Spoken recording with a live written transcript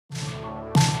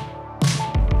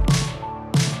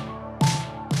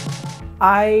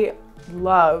I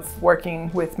love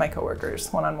working with my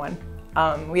coworkers one-on-one.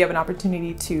 We have an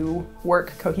opportunity to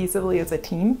work cohesively as a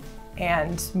team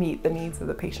and meet the needs of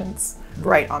the patients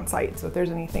right on site. So if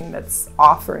there's anything that's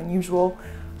off or unusual,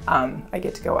 I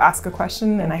get to go ask a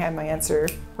question and I have my answer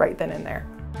right then and there.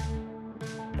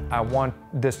 I want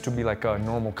this to be like a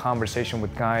normal conversation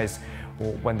with guys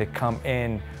when they come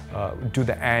in, do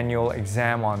the annual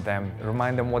exam on them,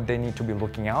 remind them what they need to be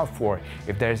looking out for.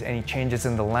 If there's any changes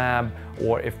in the lab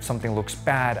or if something looks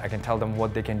bad, I can tell them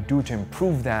what they can do to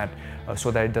improve that so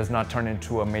that it does not turn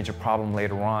into a major problem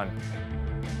later on.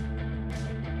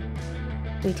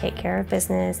 We take care of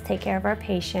business, take care of our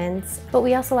patients, but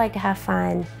we also like to have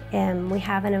fun. We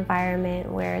have an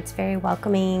environment where it's very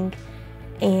welcoming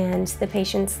and the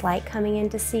patients like coming in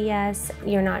to see us.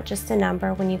 You're not just a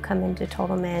number when you come into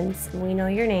Total Men's. We know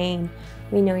your name,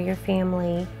 we know your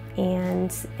family,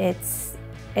 and it's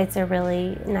a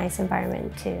really nice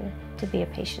environment to be a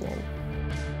patient in.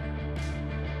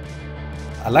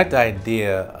 I like the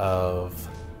idea of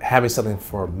having something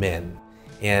for men.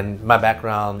 And my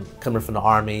background coming from the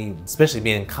Army, especially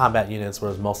being in combat units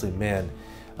where it's mostly men,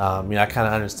 I kind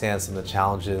of understand some of the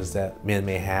challenges that men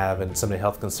may have and some of the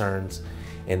health concerns.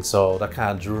 And so that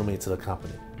kind of drew me to the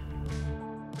company.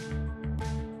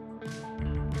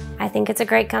 I think it's a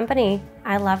great company.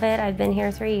 I love it. I've been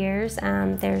here 3 years.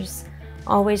 There's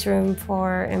always room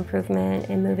for improvement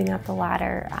and moving up the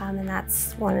ladder, and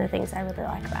that's one of the things I really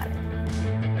like about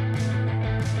it.